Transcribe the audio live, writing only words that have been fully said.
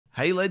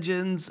Hey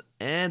legends,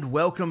 and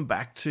welcome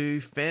back to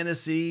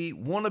Fantasy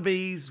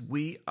Wannabes.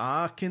 We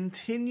are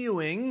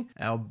continuing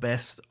our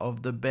best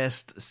of the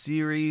best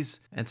series,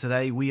 and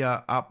today we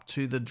are up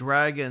to the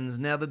Dragons.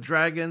 Now the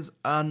Dragons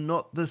are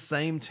not the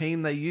same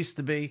team they used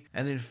to be,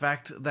 and in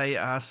fact they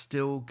are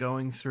still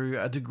going through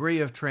a degree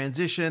of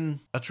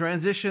transition. A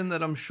transition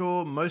that I'm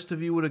sure most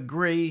of you would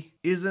agree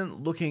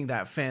isn't looking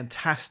that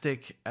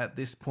fantastic at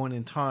this point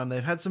in time.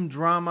 They've had some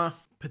drama,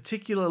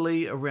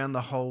 particularly around the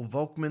whole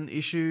Volkman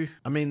issue.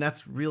 I mean,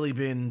 that's really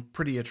been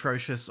pretty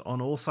atrocious on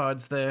all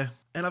sides there.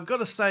 And I've got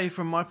to say,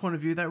 from my point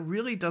of view, that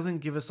really doesn't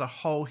give us a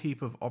whole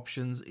heap of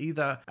options,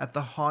 either at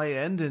the high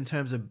end in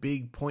terms of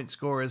big point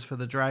scorers for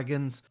the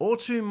Dragons, or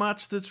too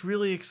much that's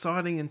really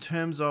exciting in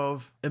terms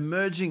of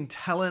emerging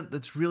talent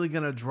that's really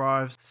going to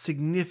drive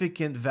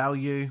significant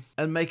value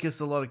and make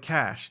us a lot of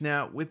cash.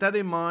 Now, with that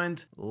in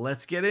mind,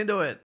 let's get into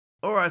it.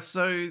 Alright,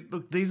 so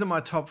look, these are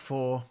my top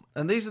four,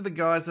 and these are the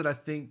guys that I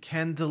think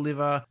can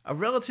deliver a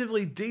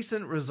relatively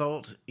decent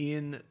result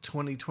in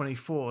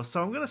 2024.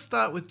 So I'm going to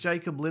start with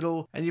Jacob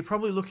Liddle, and you're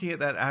probably looking at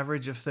that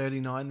average of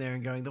 39 there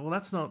and going, well,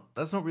 that's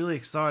not really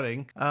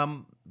exciting.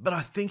 But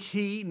I think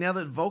he, now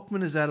that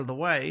Volkman is out of the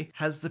way,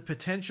 has the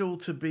potential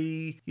to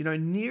be,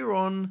 near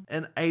on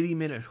an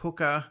 80-minute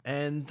hooker.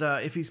 And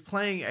if he's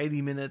playing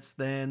 80 minutes,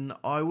 then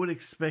I would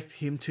expect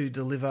him to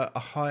deliver a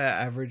higher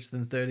average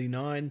than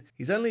 39.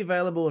 He's only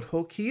available at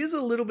hook. He is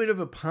a little bit of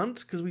a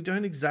punt because we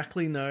don't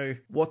exactly know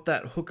what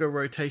that hooker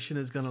rotation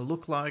is going to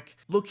look like.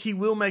 Look, he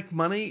will make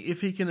money if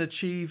he can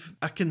achieve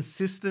a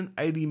consistent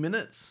 80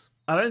 minutes.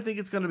 I don't think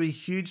it's going to be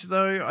huge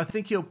though. I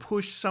think he'll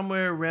push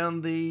somewhere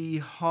around the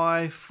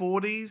high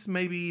 40s,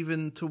 maybe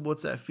even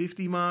towards that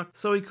 50 mark.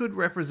 So he could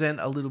represent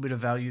a little bit of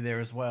value there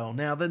as well.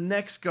 Now, the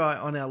next guy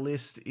on our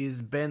list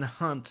is Ben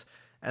Hunt.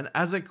 And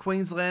as a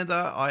Queenslander,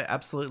 I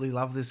absolutely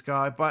love this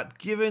guy, but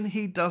given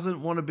he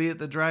doesn't want to be at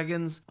the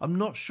Dragons, I'm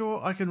not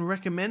sure I can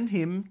recommend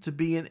him to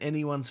be in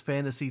anyone's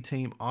fantasy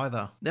team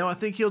either. Now, I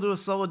think he'll do a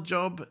solid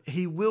job.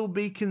 He will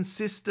be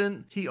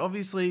consistent. He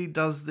obviously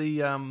does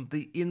the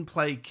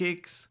in-play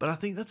kicks, but I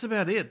think that's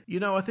about it.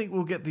 I think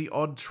we'll get the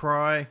odd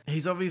try.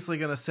 He's obviously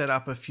going to set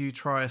up a few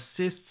try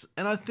assists,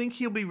 and I think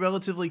he'll be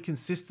relatively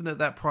consistent at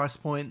that price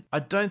point. I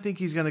don't think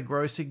he's going to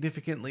grow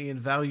significantly in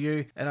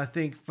value, and I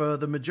think for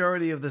the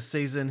majority of the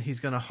season, he's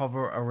going to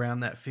hover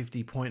around that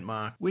 50-point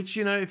mark, which,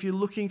 if you're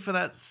looking for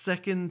that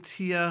second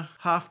tier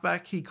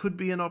halfback, he could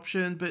be an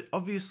option, but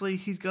obviously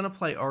he's going to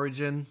play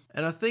Origin.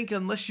 And I think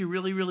unless you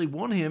really, really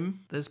want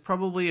him, there's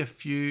probably a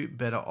few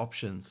better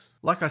options.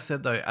 Like I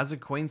said though, as a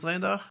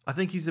Queenslander, I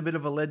think he's a bit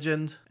of a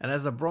legend. And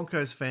as a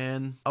Broncos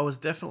fan, I was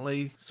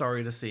definitely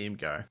sorry to see him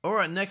go. All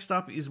right, next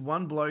up is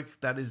one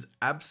bloke that is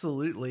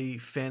absolutely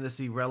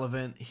fantasy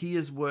relevant. He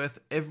is worth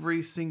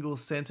every single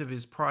cent of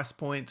his price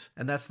point,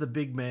 and that's the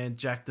big man,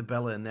 Jack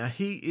Belin. Now,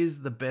 he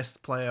is the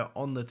best player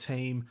on the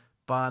team,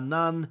 bar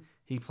none.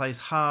 He plays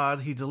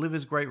hard, he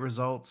delivers great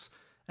results,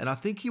 and I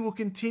think he will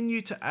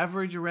continue to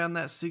average around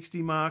that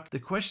 60 mark. The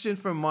question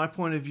from my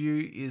point of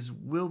view is,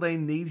 will they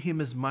need him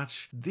as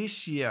much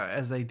this year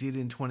as they did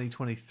in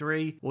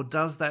 2023? Or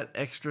does that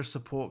extra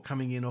support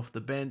coming in off the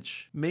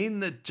bench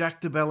mean that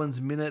Jack de Belin's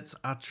minutes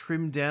are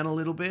trimmed down a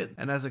little bit?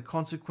 And as a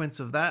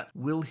consequence of that,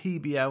 will he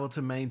be able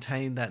to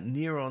maintain that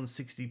near on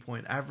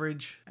 60-point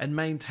average and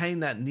maintain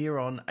that near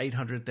on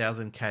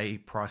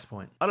 800,000k price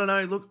point? I don't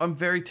know. Look, I'm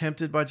very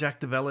tempted by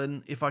Jack de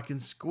Belin. If I can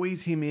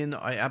squeeze him in,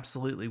 I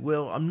absolutely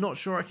will. I'm not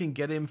sure I can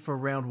get him for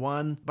round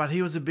one, but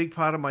he was a big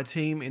part of my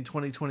team in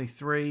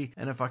 2023,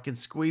 and if I can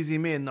squeeze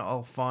him in,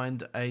 I'll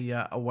find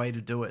a way to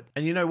do it.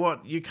 And you know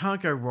what? You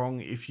can't go wrong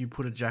if you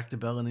put a Jack de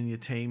Belin in your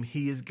team.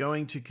 He is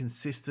going to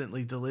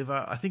consistently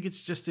deliver. I think it's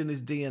just in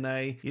his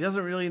DNA. He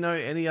doesn't really know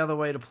any other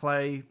way to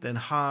play than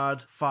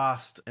hard,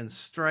 fast, and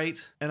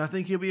straight, and I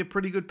think he'll be a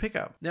pretty good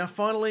pickup. Now,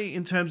 finally,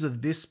 in terms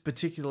of this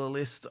particular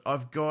list,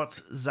 I've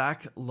got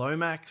Zac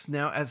Lomax.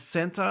 Now, at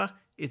center,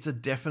 it's a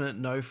definite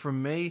no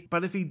from me,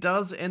 but if he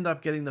does end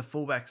up getting the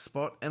fullback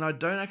spot, and I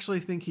don't actually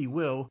think he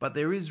will, but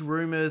there is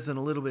rumours and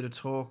a little bit of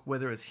talk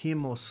whether it's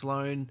him or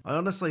Sloan. I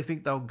honestly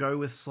think they'll go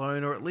with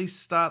Sloan, or at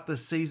least start the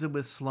season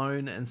with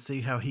Sloan and see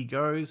how he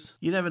goes.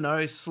 You never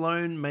know,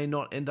 Sloan may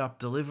not end up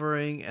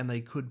delivering and they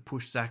could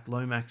push Zac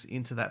Lomax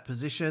into that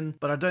position,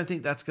 but I don't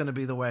think that's going to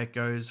be the way it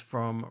goes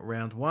from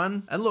round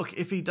one. And look,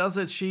 if he does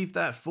achieve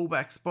that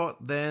fullback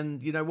spot, then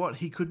you know what,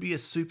 he could be a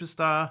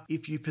superstar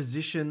if you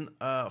position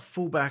a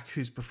fullback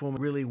who's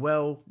performing really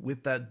well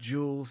with that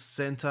dual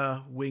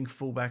center wing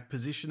fullback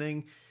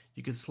positioning.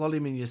 You could slot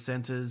him in your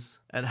centers,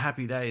 and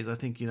happy days. I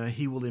think,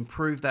 he will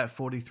improve that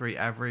 43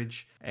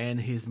 average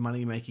and his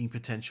money making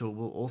potential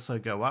will also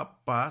go up.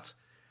 But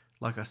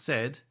like I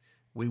said,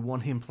 we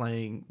want him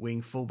playing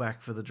wing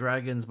fullback for the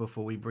Dragons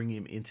before we bring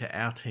him into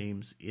our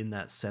teams in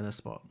that center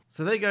spot.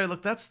 So there you go.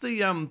 Look, that's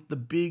the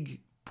big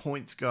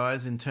points,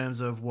 guys, in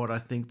terms of what I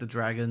think the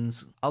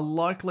Dragons are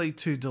likely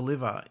to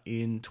deliver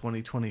in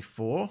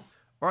 2024.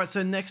 All right,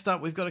 so next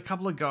up, we've got a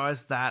couple of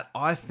guys that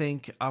I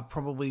think are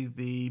probably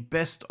the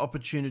best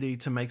opportunity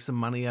to make some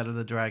money out of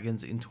the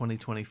Dragons in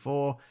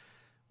 2024.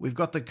 We've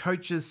got the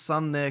coach's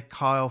son there,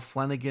 Kyle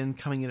Flanagan,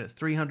 coming in at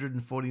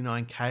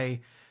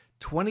 349k.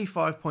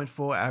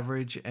 25.4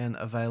 average and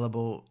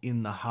available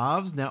in the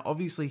halves. Now,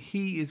 obviously,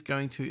 he is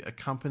going to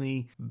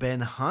accompany Ben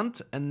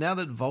Hunt, and now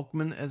that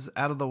Volkman is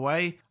out of the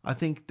way, I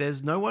think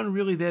there's no one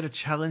really there to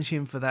challenge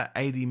him for that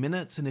 80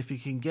 minutes, and if you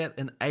can get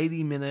an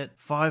 80-minute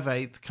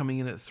 5/8 coming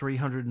in at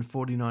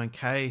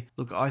 349k,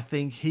 look, I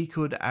think he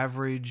could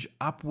average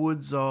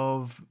upwards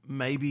of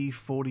maybe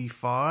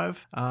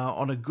 45.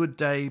 On a good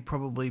day,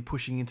 probably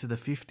pushing into the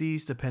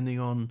 50s, depending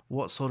on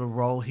what sort of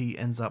role he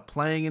ends up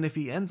playing, and if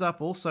he ends up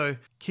also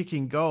kicking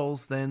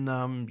goals, then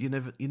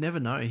you never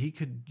know. He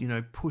could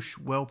push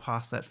well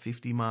past that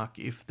 50 mark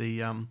if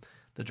the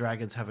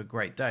Dragons have a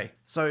great day.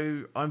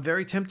 So I'm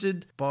very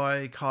tempted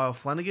by Kyle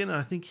Flanagan.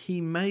 I think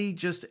he may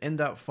just end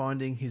up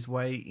finding his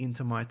way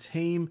into my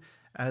team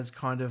as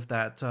kind of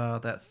that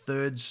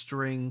third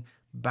string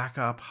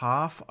backup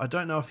half. I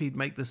don't know if he'd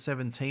make the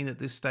 17 at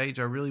this stage.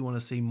 I really want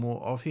to see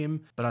more of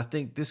him, but I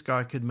think this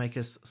guy could make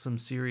us some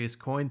serious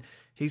coin.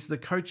 He's the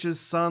coach's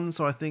son,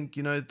 so I think,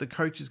 the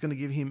coach is going to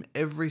give him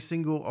every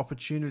single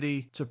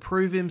opportunity to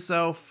prove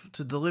himself,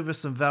 to deliver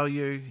some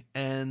value,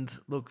 and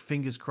look,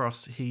 fingers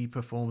crossed he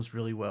performs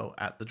really well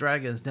at the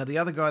Dragons. Now, the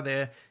other guy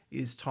there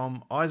is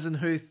Tom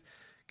Eisenhuth,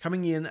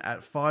 coming in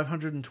at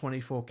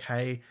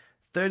 524k,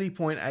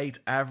 30.8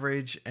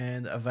 average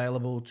and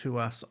available to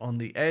us on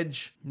the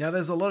edge. Now,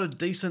 there's a lot of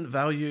decent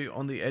value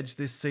on the edge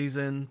this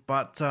season,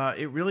 but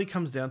it really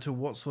comes down to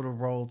what sort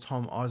of role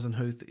Tom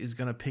Eisenhuth is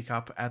going to pick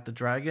up at the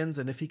Dragons,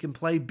 and if he can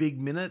play big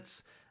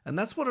minutes, and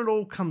that's what it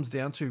all comes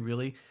down to,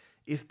 really.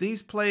 If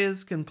these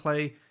players can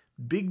play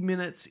big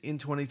minutes in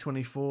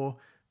 2024,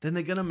 then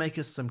they're going to make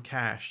us some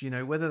cash.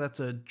 Whether that's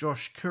a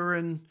Josh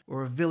Curran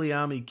or a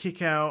Viliami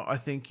Kickout, I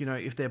think,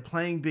 if they're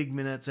playing big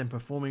minutes and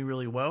performing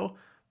really well,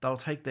 they'll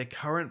take their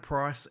current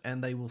price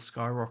and they will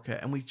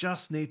skyrocket. And we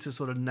just need to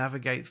sort of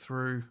navigate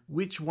through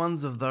which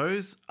ones of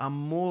those are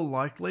more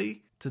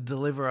likely to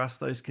deliver us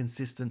those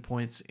consistent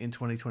points in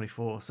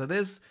 2024. So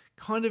there's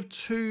kind of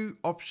two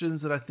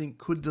options that I think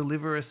could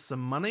deliver us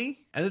some money.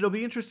 And it'll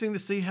be interesting to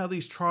see how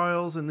these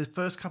trials and the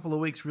first couple of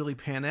weeks really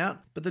pan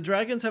out. But the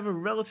Dragons have a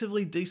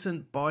relatively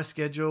decent buy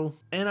schedule.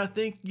 And I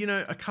think,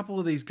 a couple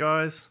of these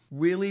guys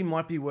really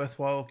might be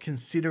worthwhile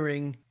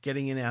considering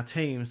getting in our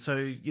team.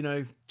 So,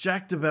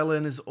 Jack de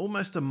Belin is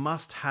almost a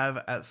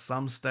must-have at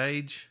some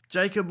stage.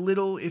 Jacob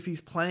Liddle, if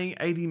he's playing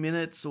 80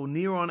 minutes or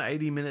near on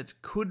 80 minutes,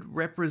 could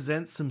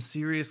represent some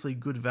seriously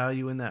good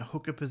value in that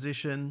hooker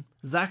position.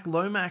 Zac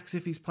Lomax,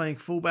 if he's playing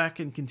fullback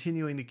and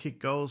continuing to kick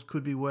goals,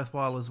 could be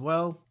worthwhile as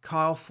well.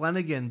 Kyle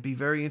Flanagan, be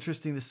very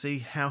interesting to see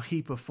how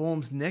he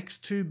performs next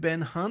to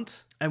Ben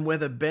Hunt, and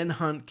whether Ben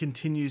Hunt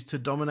continues to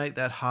dominate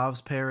that halves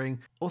pairing,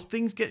 or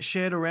things get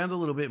shared around a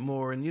little bit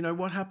more. And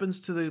what happens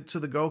to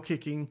the goal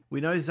kicking?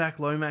 We know Zac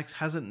Lomax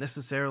hasn't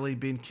necessarily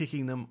been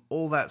kicking them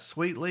all that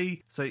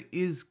sweetly. So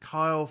is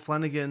Kyle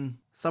Flanagan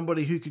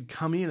somebody who could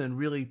come in and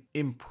really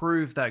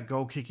improve that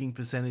goal kicking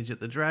percentage at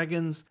the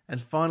Dragons? And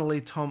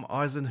finally, Tom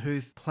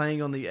Eisenhuth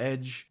playing on the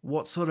edge.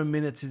 What sort of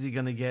minutes is he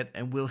going to get,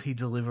 and will he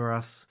deliver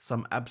us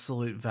some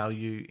absolute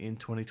value in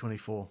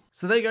 2024?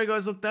 So there you go,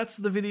 guys. Look, that's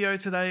the video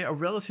today. A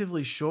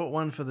relatively short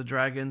one for the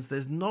Dragons.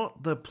 There's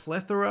not the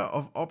plethora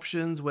of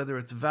options, whether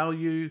it's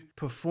value,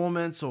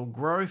 performance, or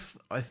growth.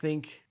 I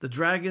think the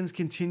Dragons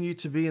continue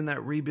to be in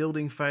that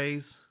rebuilding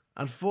phase.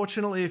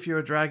 Unfortunately, if you're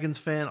a Dragons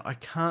fan, I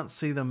can't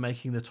see them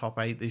making the top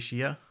 8 this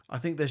year. I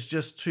think there's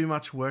just too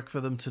much work for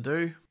them to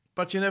do.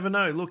 But you never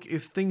know. Look,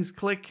 if things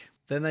click,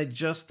 then they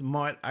just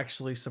might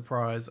actually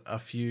surprise a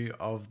few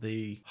of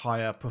the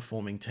higher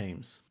performing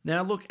teams.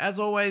 Now, look, as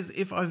always,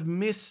 if I've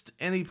missed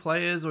any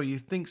players or you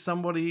think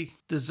somebody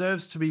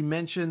deserves to be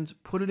mentioned,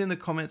 put it in the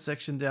comment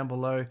section down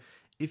below.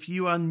 If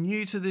you are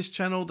new to this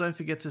channel, don't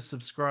forget to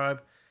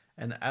subscribe.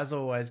 And as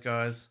always,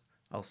 guys,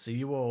 I'll see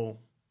you all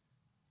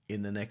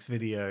in the next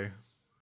video.